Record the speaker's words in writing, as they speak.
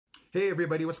Hey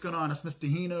everybody, what's going on? It's Mr.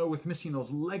 Hino with Mr.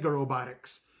 Hino's Lego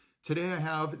Robotics. Today I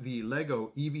have the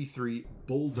Lego EV3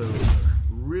 Bulldozer.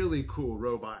 Really cool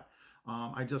robot.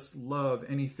 I just love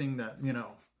anything that,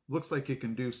 looks like it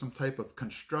can do some type of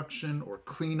construction or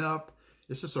cleanup.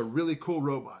 It's just a really cool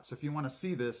robot. So if you want to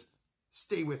see this,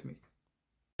 stay with me.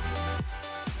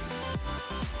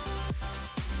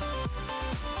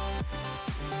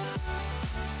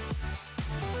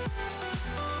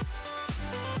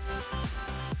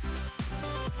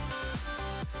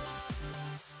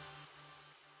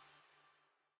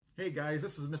 Hey guys,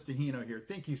 this is Mr. Hino here.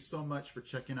 Thank you so much for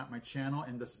checking out my channel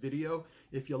and this video.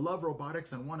 If you love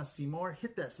robotics and want to see more,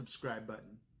 hit that subscribe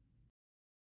button.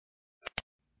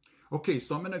 Okay,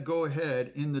 so I'm going to go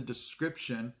ahead in the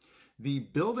description. The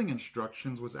building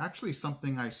instructions was actually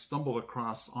something I stumbled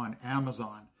across on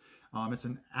Amazon. It's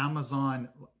an Amazon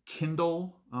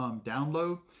Kindle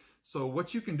download. So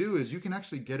what you can do is you can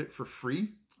actually get it for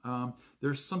free.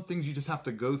 There's some things you just have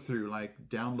to go through, like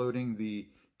downloading the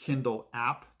Kindle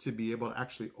app to be able to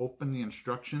actually open the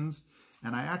instructions.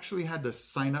 And I actually had to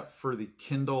sign up for the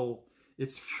Kindle.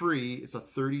 It's free. It's a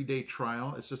 30-day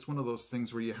trial. It's just one of those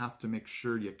things where you have to make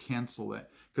sure you cancel it,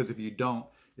 because if you don't,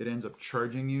 it ends up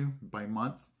charging you by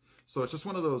month. So it's just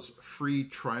one of those free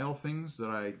trial things that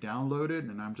I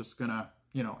downloaded, and I'm just gonna,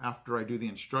 after I do the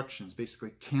instructions,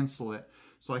 basically cancel it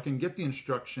so I can get the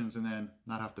instructions and then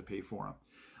not have to pay for them.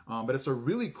 But it's a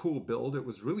really cool build. It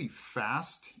was really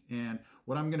fast, and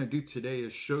what I'm going to do today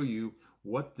is show you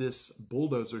what this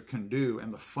bulldozer can do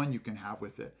and the fun you can have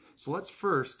with it. So let's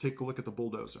first take a look at the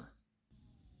bulldozer.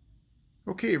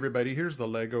 Okay everybody, here's the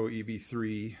Lego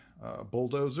EV3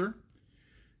 bulldozer.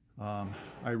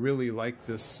 I really like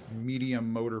this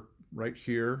medium motor right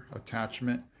here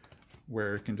attachment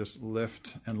where it can just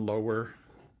lift and lower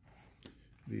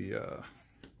the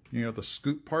the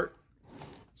scoop part.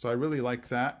 So I really like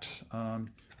that.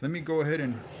 Let me go ahead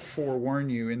and forewarn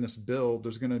you, in this build,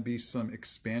 there's going to be some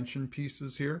expansion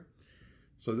pieces here.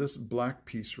 So this black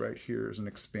piece right here is an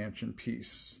expansion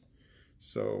piece.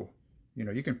 So,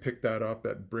 you can pick that up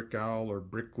at Brick Owl or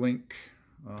Bricklink.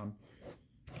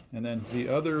 And then the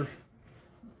other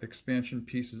expansion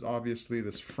piece is obviously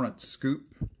this front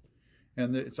scoop.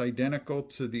 And it's identical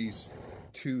to these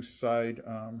two side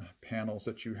panels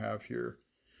that you have here.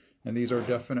 And these are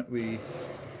definitely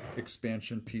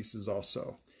expansion pieces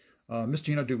also.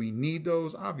 Mr. Hino, do we need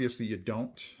those? Obviously you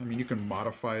don't. I mean, you can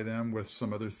modify them with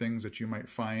some other things that you might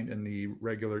find in the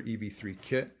regular EV3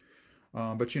 kit.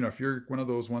 But if you're one of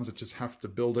those ones that just have to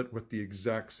build it with the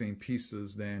exact same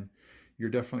pieces, then you're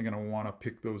definitely going to want to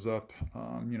pick those up.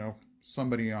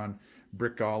 Somebody on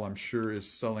Brick Owl, I'm sure,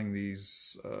 is selling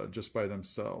these just by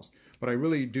themselves. But I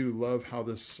really do love how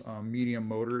this medium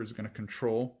motor is going to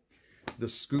control the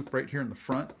scoop right here in the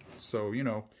front. So,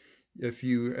 if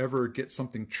you ever get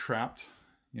something trapped,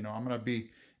 I'm going to be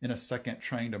in a second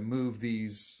trying to move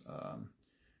these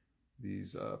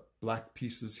black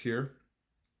pieces here,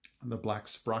 the black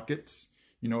sprockets.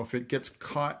 If it gets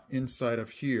caught inside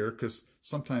of here, because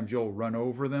sometimes you'll run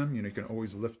over them, you can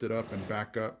always lift it up and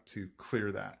back up to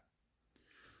clear that.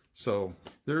 So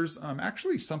there's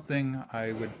actually something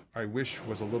I wish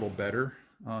was a little better.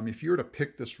 If you were to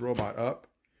pick this robot up,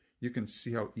 you can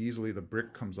see how easily the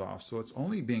brick comes off. So it's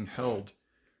only being held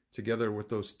together with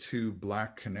those two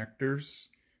black connectors,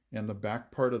 and the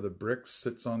back part of the brick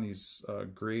sits on these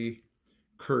gray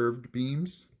curved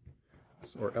beams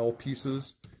or L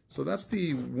pieces. So that's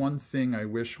the one thing I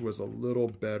wish was a little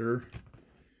better.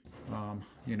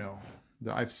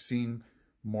 I've seen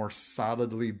more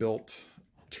solidly built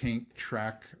tank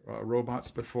track robots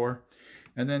before.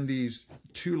 And then these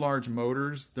two large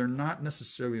motors, they're not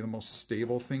necessarily the most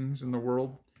stable things in the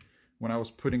world. When I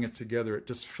was putting it together, it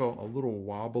just felt a little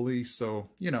wobbly. So,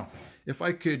 if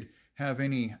I could have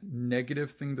any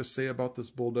negative thing to say about this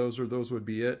bulldozer, those would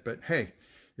be it. But hey,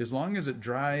 as long as it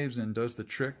drives and does the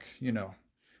trick,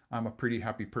 I'm a pretty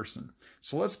happy person.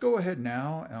 So let's go ahead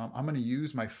now. I'm going to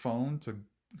use my phone to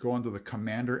go onto the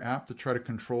Commander app to try to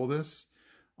control this.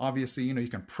 Obviously, you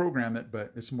can program it,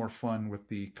 but it's more fun with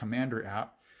the Commander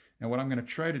app. And what I'm going to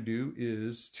try to do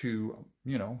is to,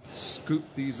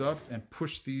 scoop these up and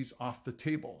push these off the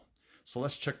table. So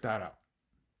let's check that out.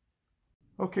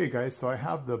 Okay, guys, so I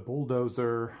have the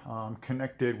bulldozer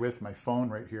connected with my phone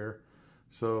right here.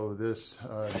 So this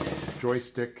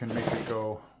joystick can make it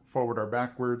go forward or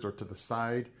backwards or to the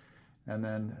side. And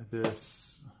then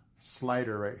this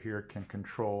slider right here can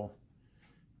control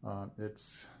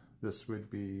this would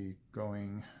be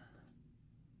going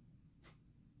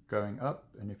up,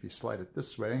 and if you slide it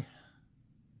this way,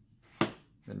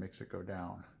 it makes it go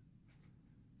down.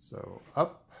 So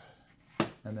up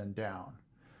and then down.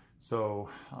 So,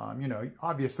 you know,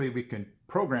 obviously we can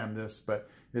program this, but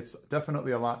it's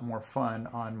definitely a lot more fun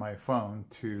on my phone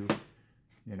to,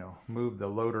 you know, move the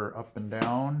loader up and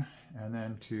down, and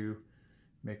then to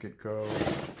make it go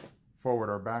forward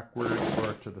or backwards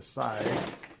or to the side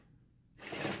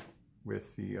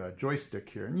with the joystick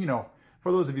here. And, you know,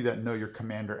 for those of you that know your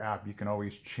Commander app, you can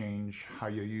always change how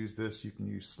you use this. You can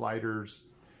use sliders,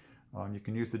 you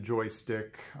can use the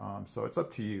joystick, so it's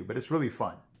up to you, but it's really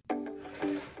fun.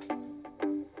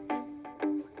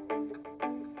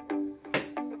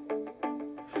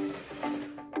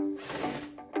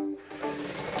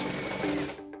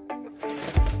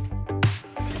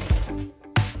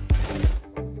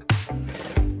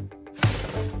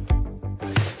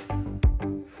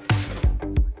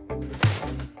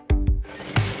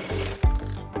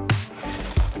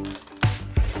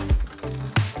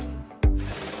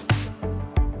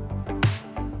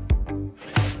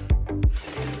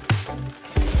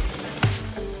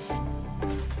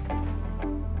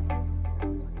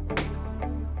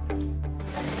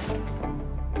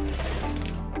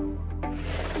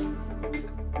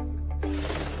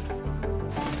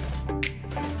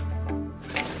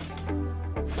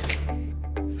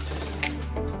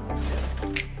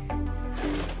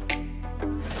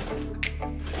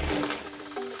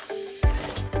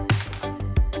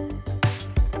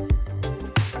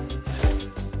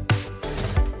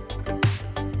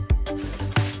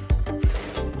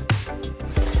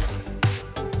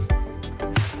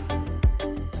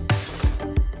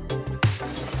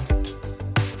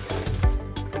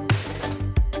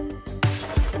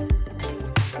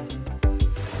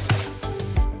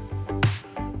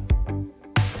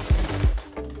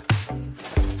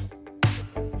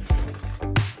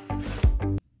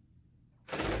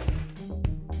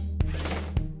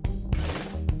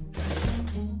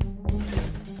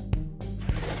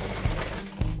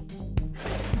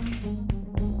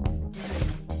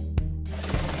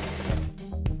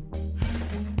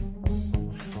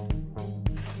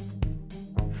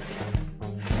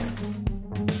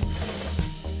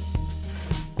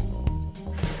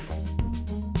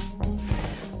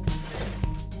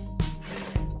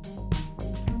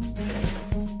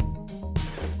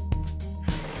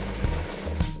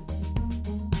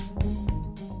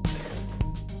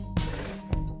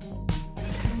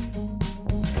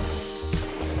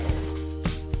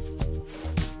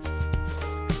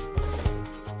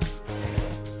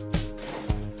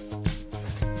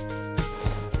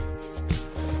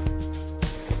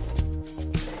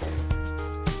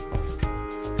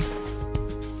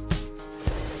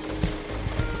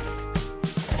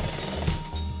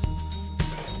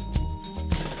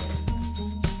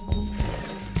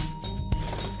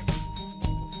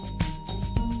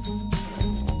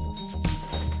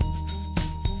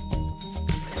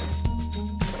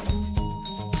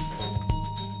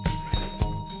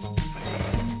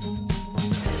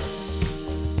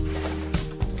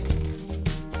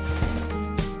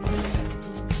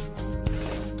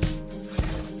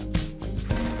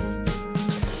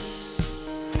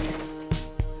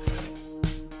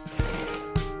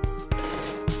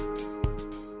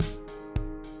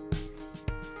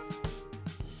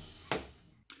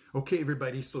 Okay,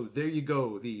 everybody, so there you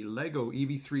go, the Lego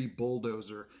EV3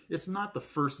 Bulldozer. It's not the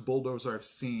first bulldozer I've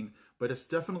seen, but it's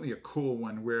definitely a cool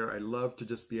one where I love to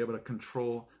just be able to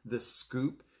control this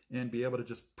scoop and be able to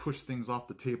just push things off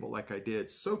the table like I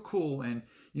did. So cool, and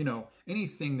you know,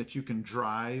 anything that you can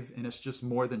drive, and it's just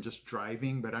more than just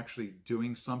driving, but actually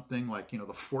doing something like, you know,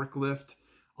 the forklift.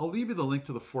 I'll leave you the link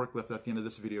to the forklift at the end of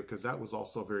this video because that was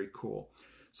also very cool.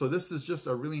 So this is just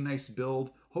a really nice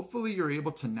build. Hopefully you're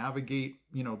able to navigate,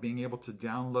 you know, being able to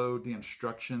download the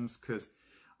instructions, because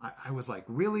I was like,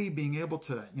 really being able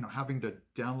to, you know, having to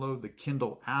download the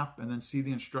Kindle app and then see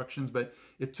the instructions. But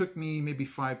it took me maybe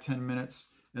 5-10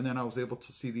 minutes, and then I was able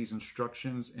to see these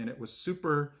instructions, and it was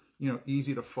super, you know,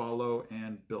 easy to follow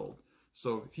and build.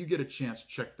 So if you get a chance,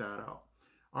 check that out.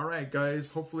 All right,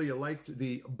 guys, hopefully you liked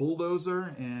the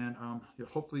Bulldozer, and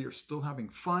hopefully you're still having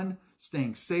fun,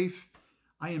 staying safe.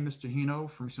 I am Mr. Hino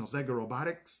from Zega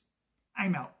Robotics.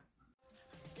 I'm out.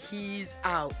 He's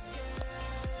out.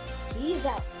 He's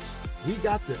out. We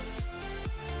got this.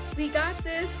 We got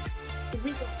this.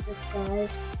 We got this,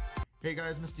 guys. Hey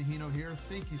guys, Mr. Hino here.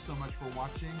 Thank you so much for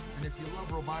watching. And if you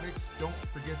love robotics, don't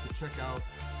forget to check out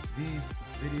these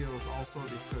videos also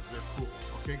because they're cool.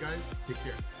 Okay guys, take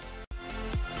care.